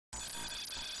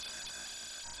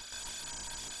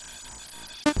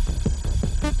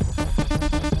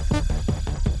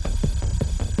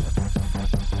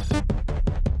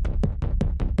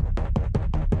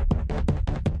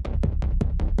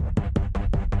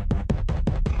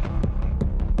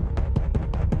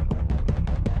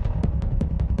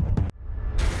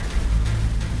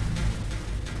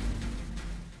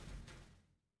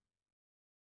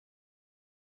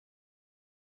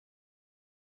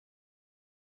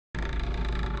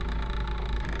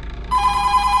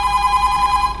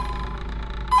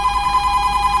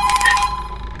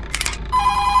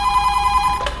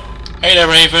Hey there,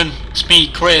 Raven. It's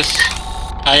me, Chris.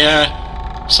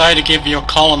 I decided to give you a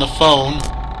call on the phone,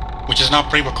 which is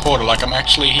not pre-recorded, like I'm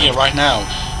actually here right now.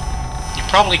 You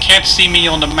probably can't see me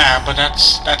on the map, but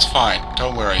that's fine.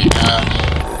 Don't worry. Keep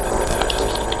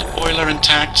the boiler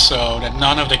intact so that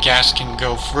none of the gas can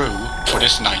go through for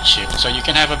this night shift, so you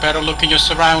can have a better look at your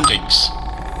surroundings.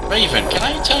 Raven, can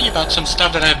I tell you about some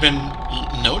stuff that I've been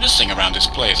noticing around this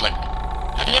place? Like,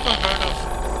 have you ever heard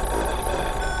of...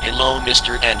 Hello,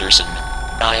 Mr. Anderson.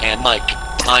 I am Mike.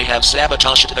 I have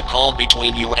sabotaged the call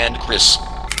between you and Chris,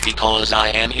 because I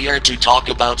am here to talk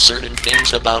about certain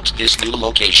things about this new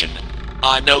location.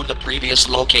 I know the previous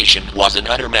location was an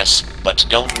utter mess, but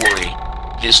don't worry.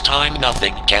 This time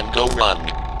nothing can go wrong.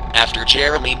 After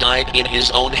Jeremy died in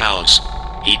his own house,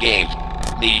 he gave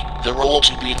me the role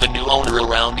to be the new owner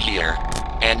around here.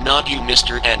 And not you,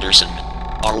 Mr. Anderson.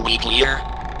 Are we clear?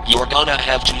 You're gonna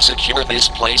have to secure this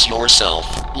place yourself.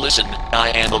 Listen,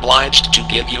 I am obliged to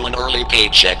give you an early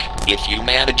paycheck if you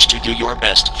manage to do your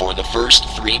best for the first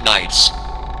 3 nights.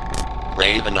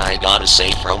 Raven, I gotta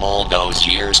say, from all those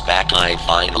years back I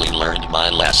finally learned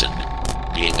my lesson.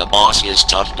 Being a boss is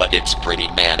tough, but it's pretty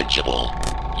manageable.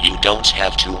 You don't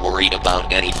have to worry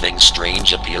about anything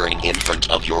strange appearing in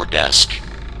front of your desk.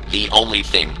 The only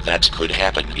thing that could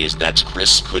happen is that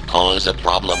Chris could cause a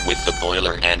problem with the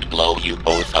boiler and blow you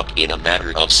both up in a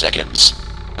matter of seconds.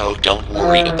 Oh, don't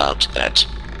worry about that.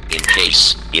 In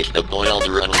case, if the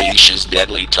boiler unleashes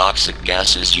deadly toxic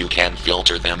gases, you can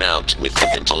filter them out with the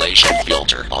ventilation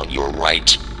filter on your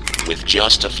right. With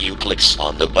just a few clicks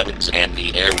on the buttons and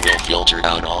the air will filter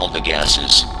out all the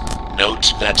gases.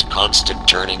 Note that constant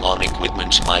turning on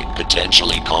equipment might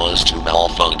potentially cause to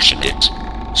malfunction it.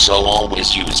 So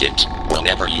always use it,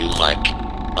 whenever you like.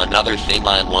 Another thing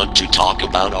I want to talk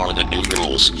about are the new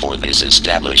rules for this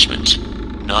establishment.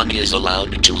 None is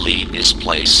allowed to leave this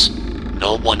place.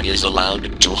 No one is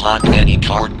allowed to haunt any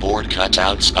cardboard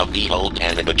cutouts of the old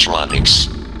animatronics.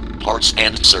 Parts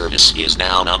and service is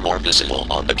now no more visible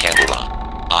on the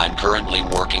camera. I'm currently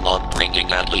working on bringing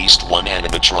at least one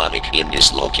animatronic in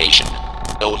this location.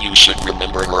 Though you should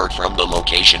remember her from the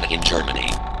location in Germany.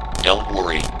 Don't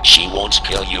worry, she won't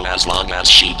kill you as long as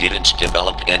she didn't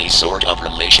develop any sort of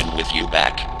relation with you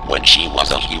back when she was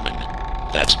a human.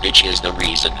 That bitch is the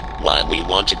reason why we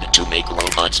wanted to make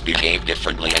robots behave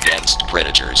differently against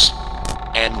predators.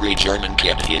 Angry German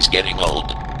kid is getting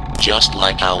old. Just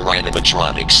like our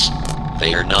animatronics.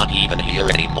 They're not even here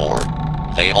anymore.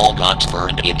 They all got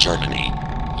burned in Germany.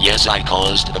 Yes, I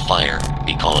caused the fire,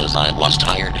 because I was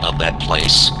tired of that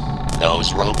place.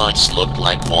 Those robots looked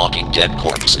like walking dead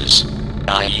corpses.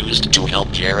 I used to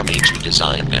help Jeremy to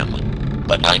design them.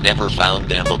 But I never found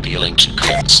them appealing to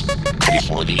kids.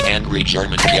 Before the Angry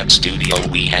German Kid Studio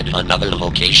we had another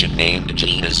location named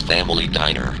Gina's Family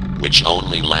Diner, which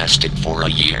only lasted for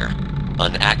a year.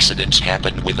 An accident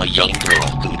happened with a young girl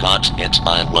who got hit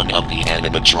by one of the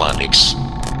animatronics.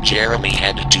 Jeremy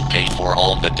had to pay for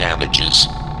all the damages.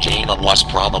 Gina was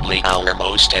probably our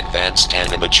most advanced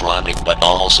animatronic, but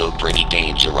also pretty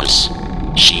dangerous.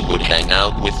 She would hang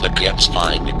out with the kids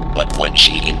fine, but when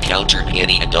she encountered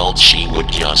any adults she would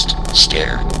just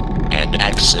stare and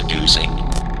act seducing.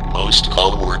 Most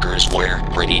co-workers were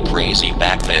pretty crazy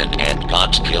back then and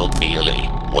got killed merely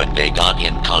when they got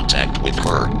in contact with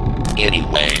her.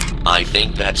 Anyway, I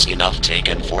think that's enough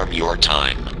taken from your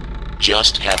time.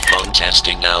 Just have fun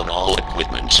testing out all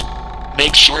equipment.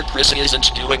 Make sure Chris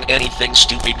isn't doing anything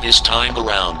stupid this time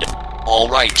around.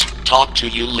 Alright, talk to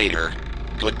you later.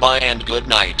 Goodbye and good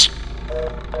night.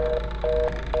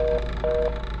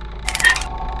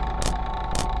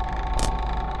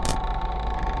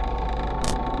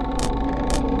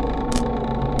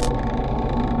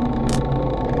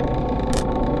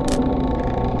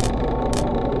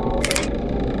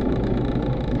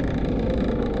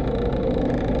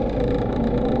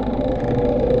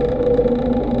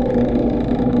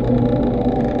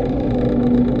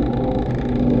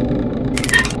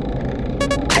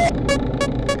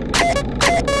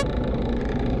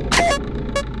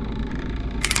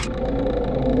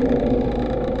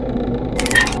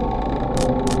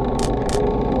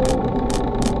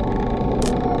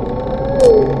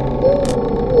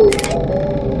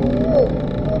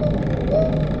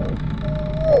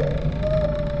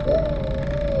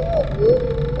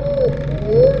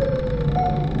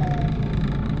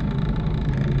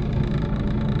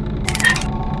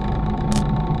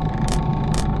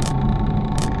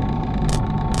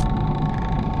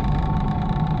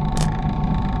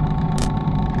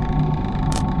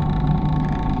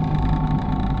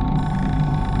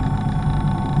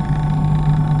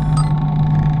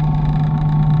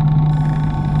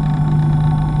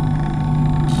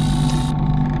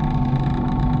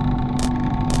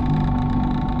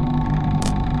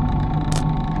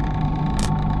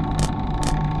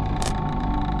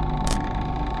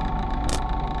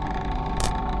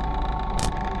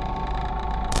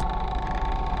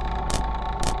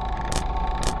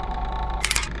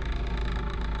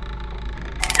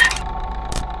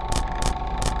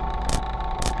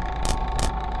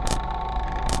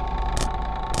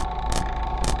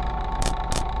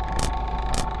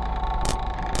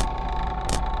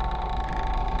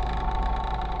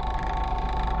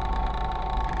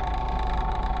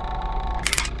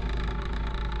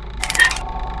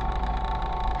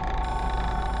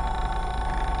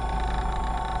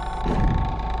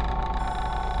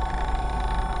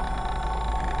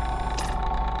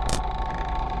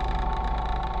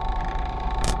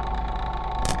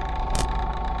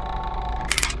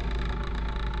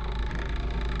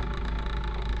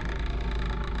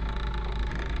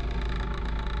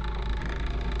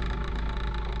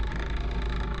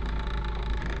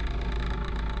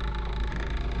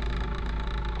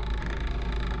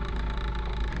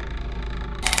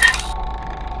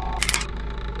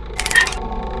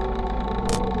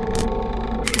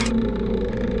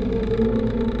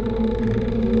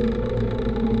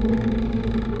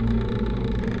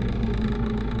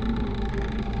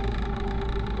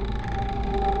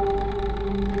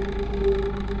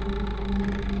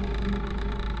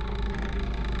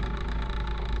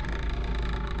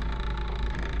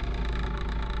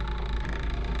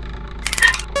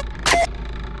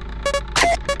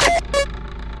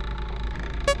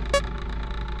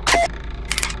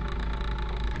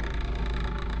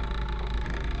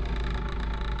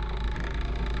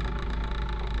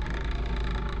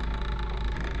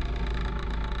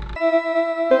 So,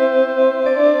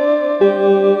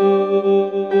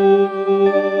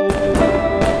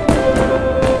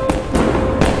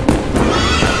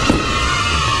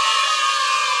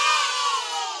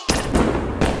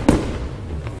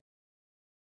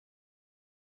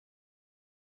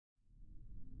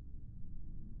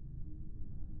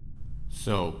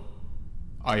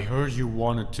 I heard you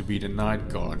wanted to be the night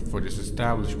guard for this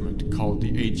establishment called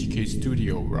the AGK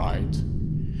studio, right?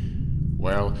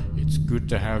 Well, it's good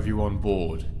to have you on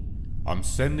board. I'm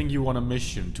sending you on a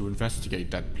mission to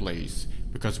investigate that place,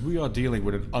 because we are dealing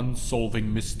with an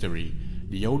unsolving mystery.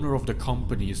 The owner of the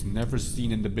company is never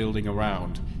seen in the building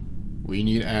around. We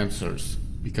need answers,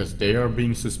 because they are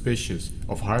being suspicious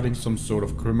of hiding some sort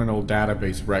of criminal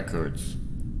database records.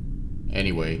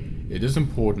 Anyway, it is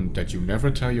important that you never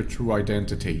tell your true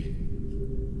identity.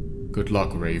 Good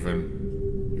luck,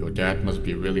 Raven. Your dad must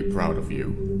be really proud of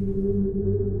you.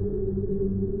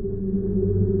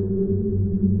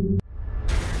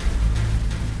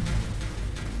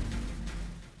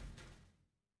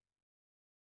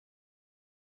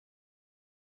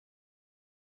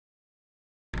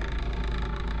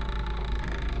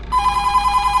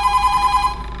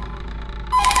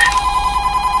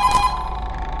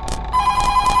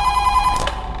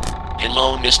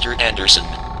 Hello, Mr. Anderson.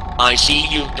 I see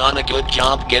you've done a good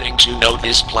job getting to know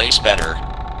this place better.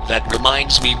 That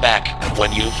reminds me back,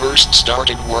 when you first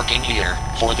started working here,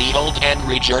 for the old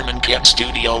angry German cat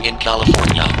studio in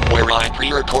California, where I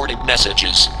pre-recorded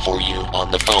messages for you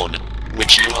on the phone,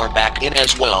 which you are back in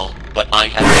as well, but I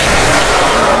have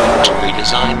been to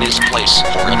redesign this place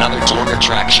for another tour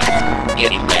attraction.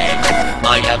 Anyway,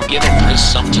 I have given Chris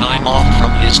some time off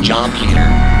from his job here.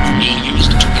 He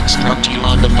used to instruct you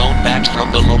on the phone back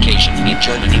from the location in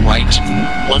Germany, right?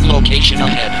 One location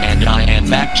ahead, and I am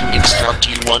back to instruct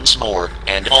you once more,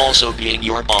 and also being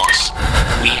your boss.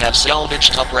 We have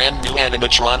salvaged a brand new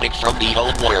animatronic from the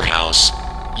old warehouse.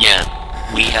 Yeah,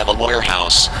 we have a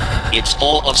warehouse. It's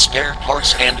full of spare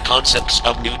parts and concepts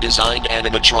of new designed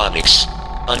animatronics.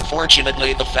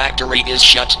 Unfortunately, the factory is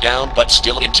shut down but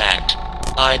still intact.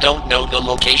 I don't know the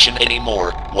location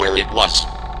anymore, where it was.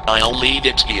 I'll leave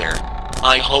it here.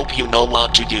 I hope you know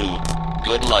what to do.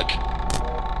 Good luck.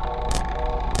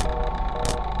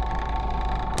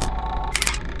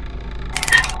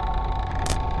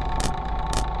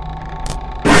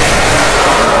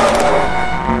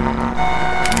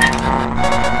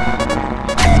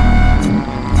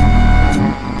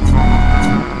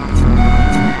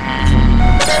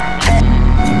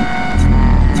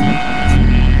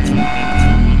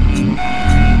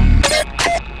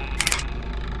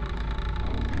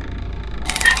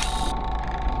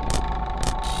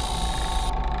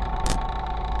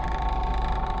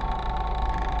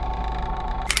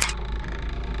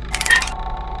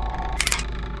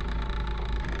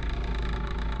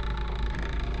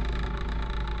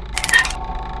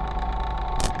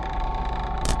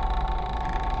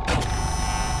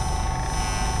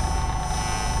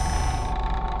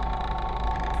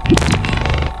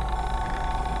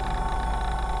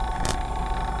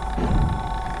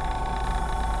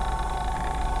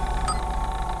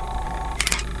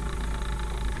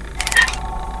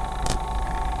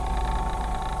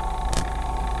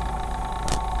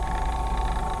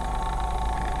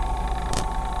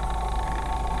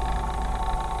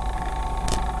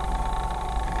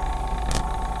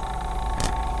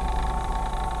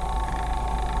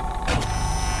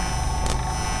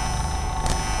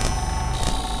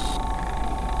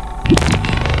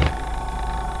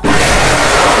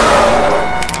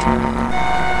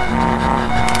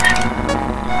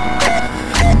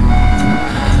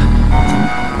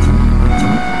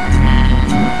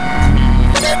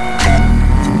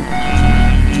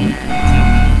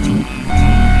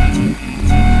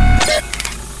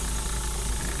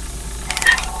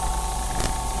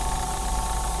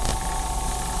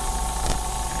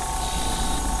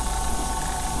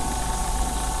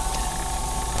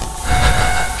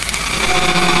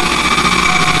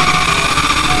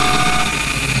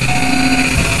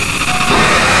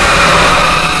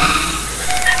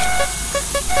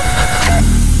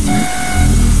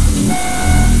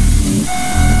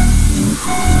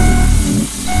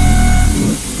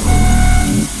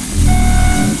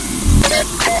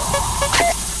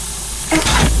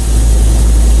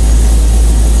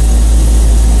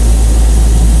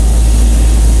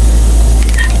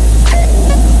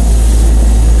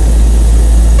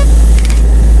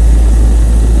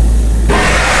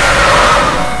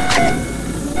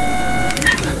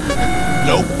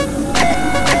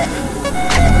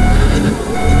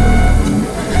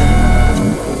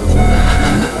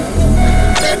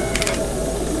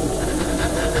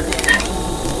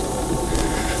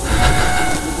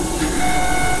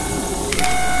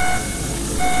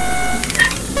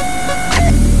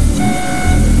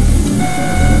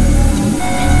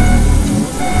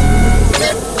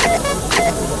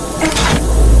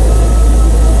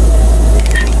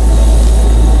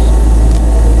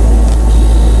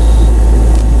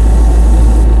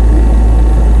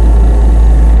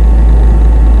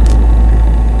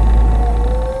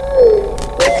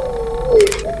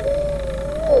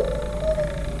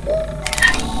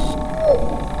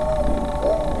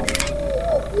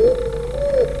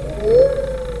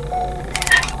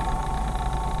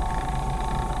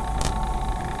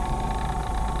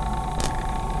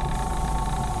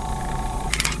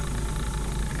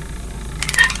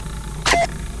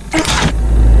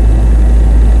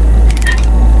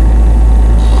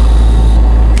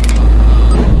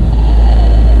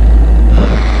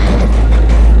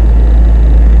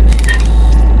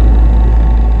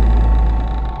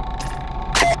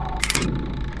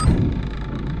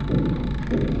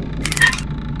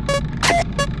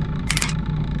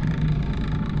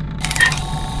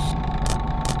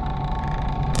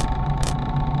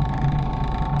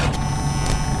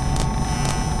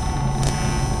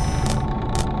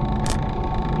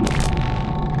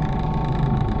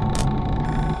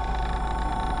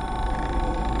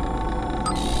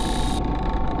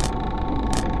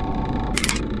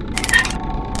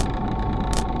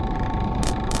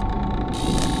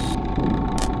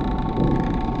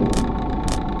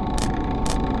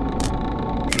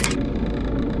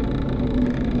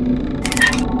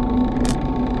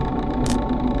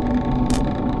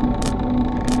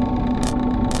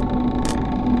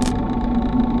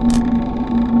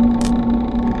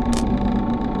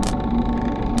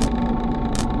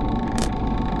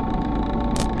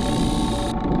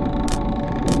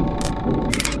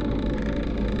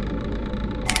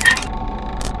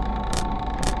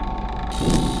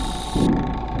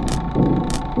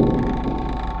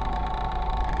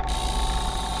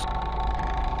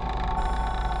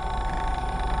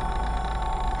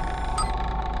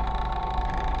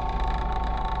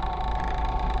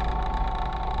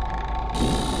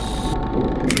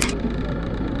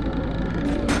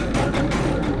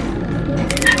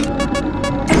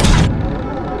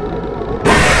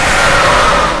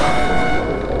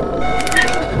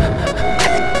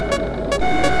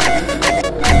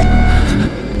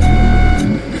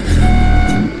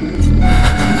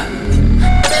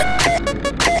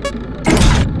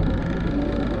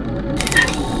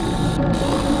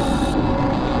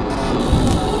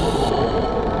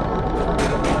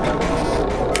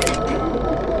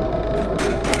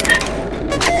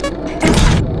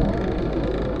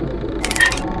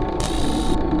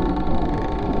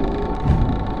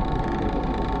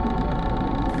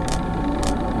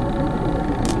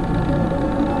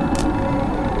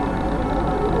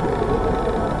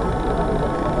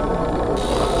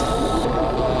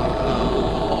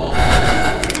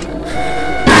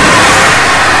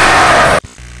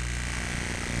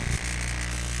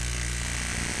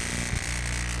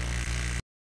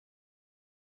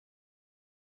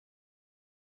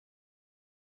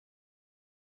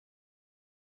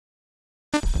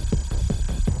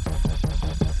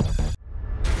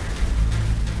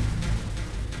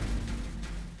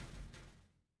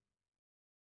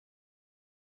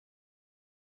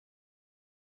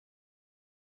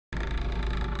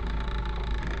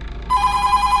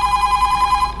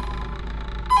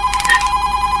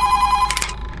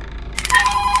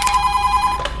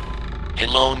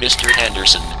 Hello, Mr.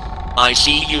 Anderson. I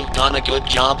see you've done a good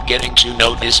job getting to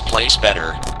know this place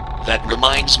better. That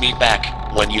reminds me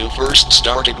back, when you first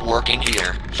started working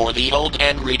here, for the old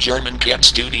angry German kid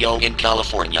studio in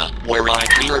California, where I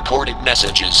pre-recorded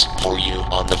messages for you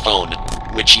on the phone,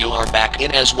 which you are back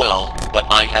in as well, but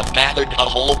I have gathered a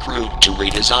whole crew to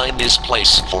redesign this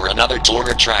place for another tour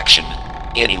attraction.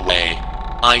 Anyway,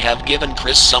 I have given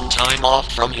Chris some time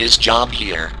off from his job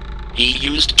here. He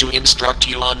used to instruct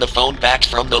you on the phone back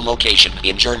from the location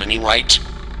in Germany, right?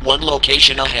 One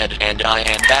location ahead, and I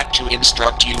am back to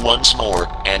instruct you once more,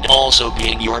 and also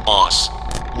being your boss.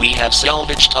 We have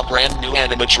salvaged a brand new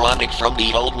animatronic from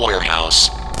the old warehouse.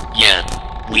 Yeah,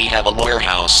 we have a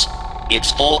warehouse.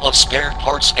 It's full of spare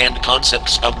parts and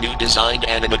concepts of new designed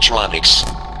animatronics.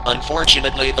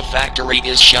 Unfortunately, the factory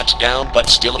is shut down but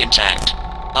still intact.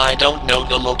 I don't know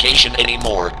the location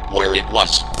anymore, where it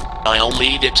was. I'll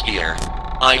leave it here.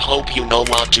 I hope you know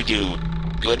what to do.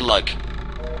 Good luck.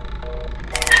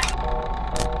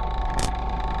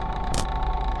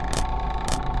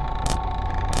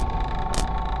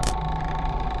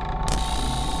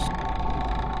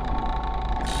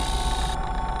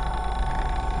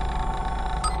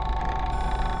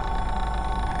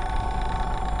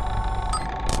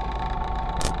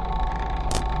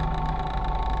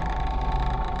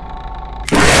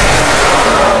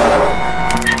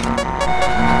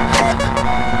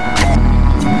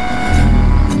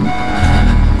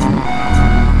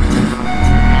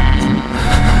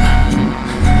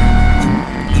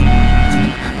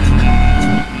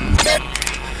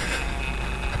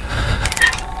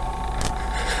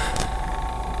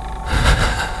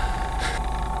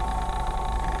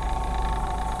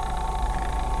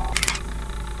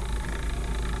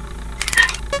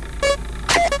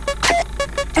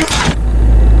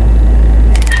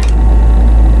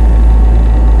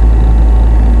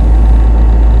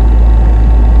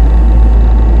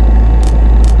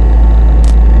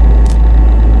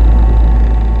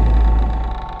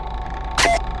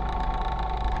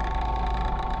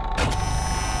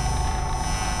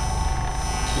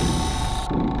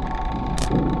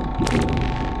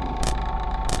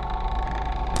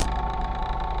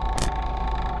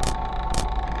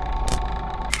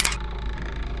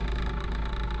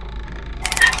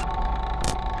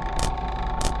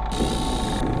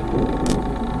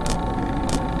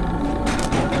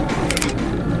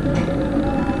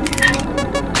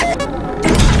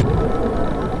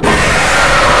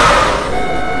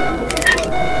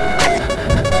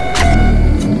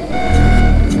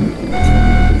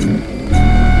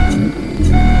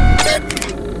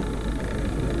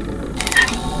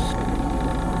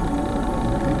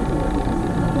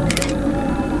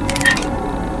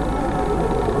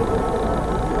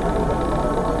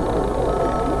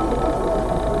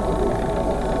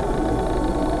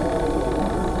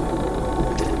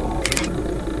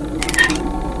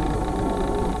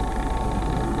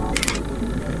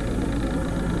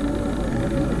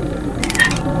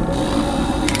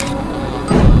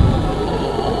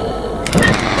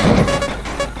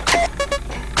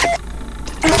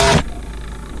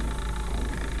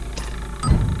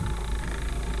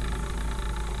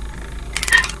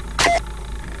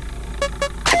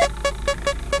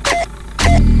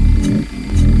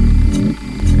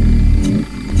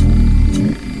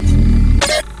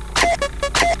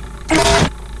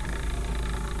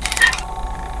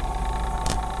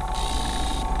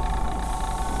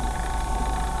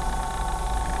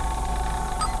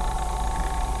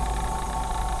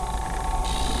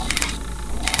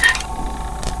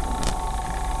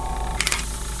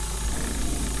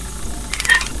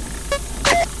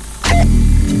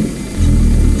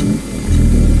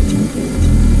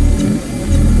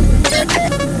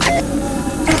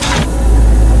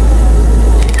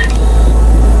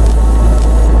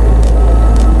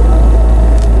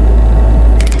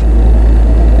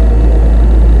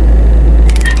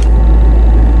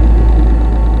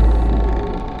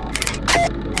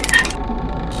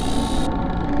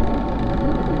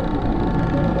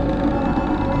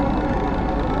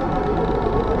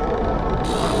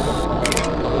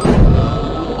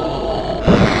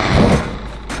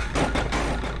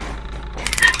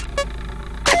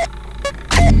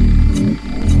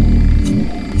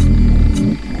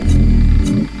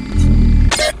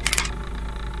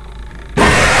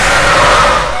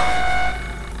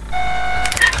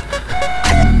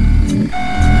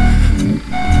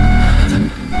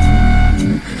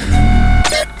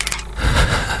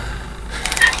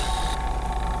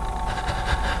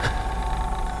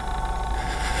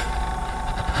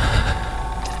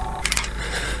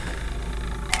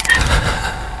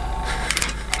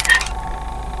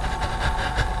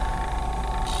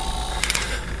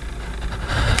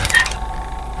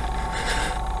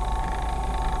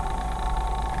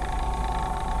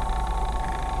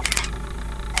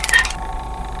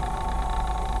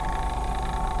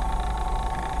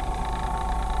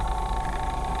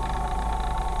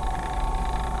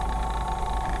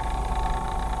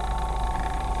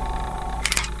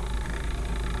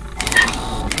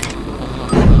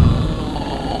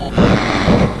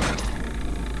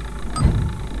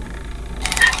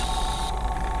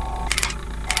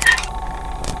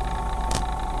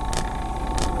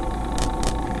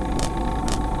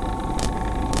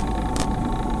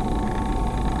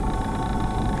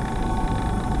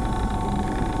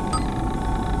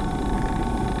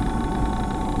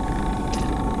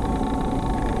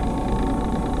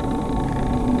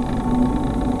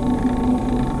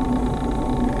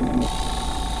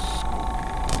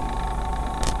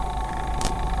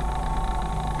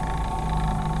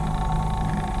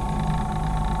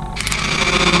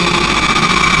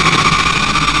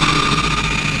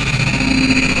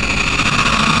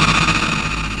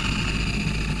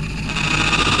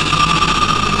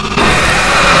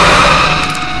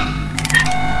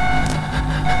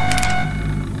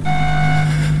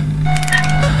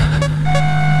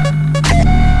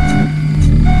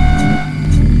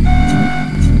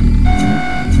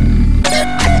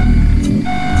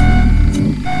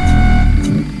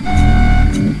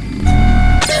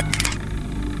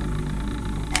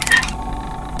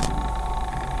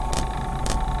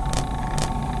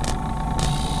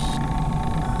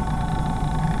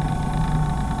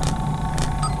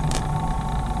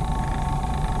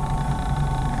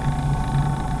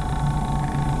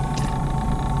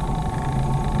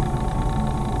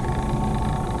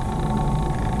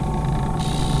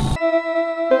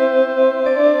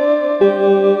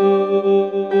 you.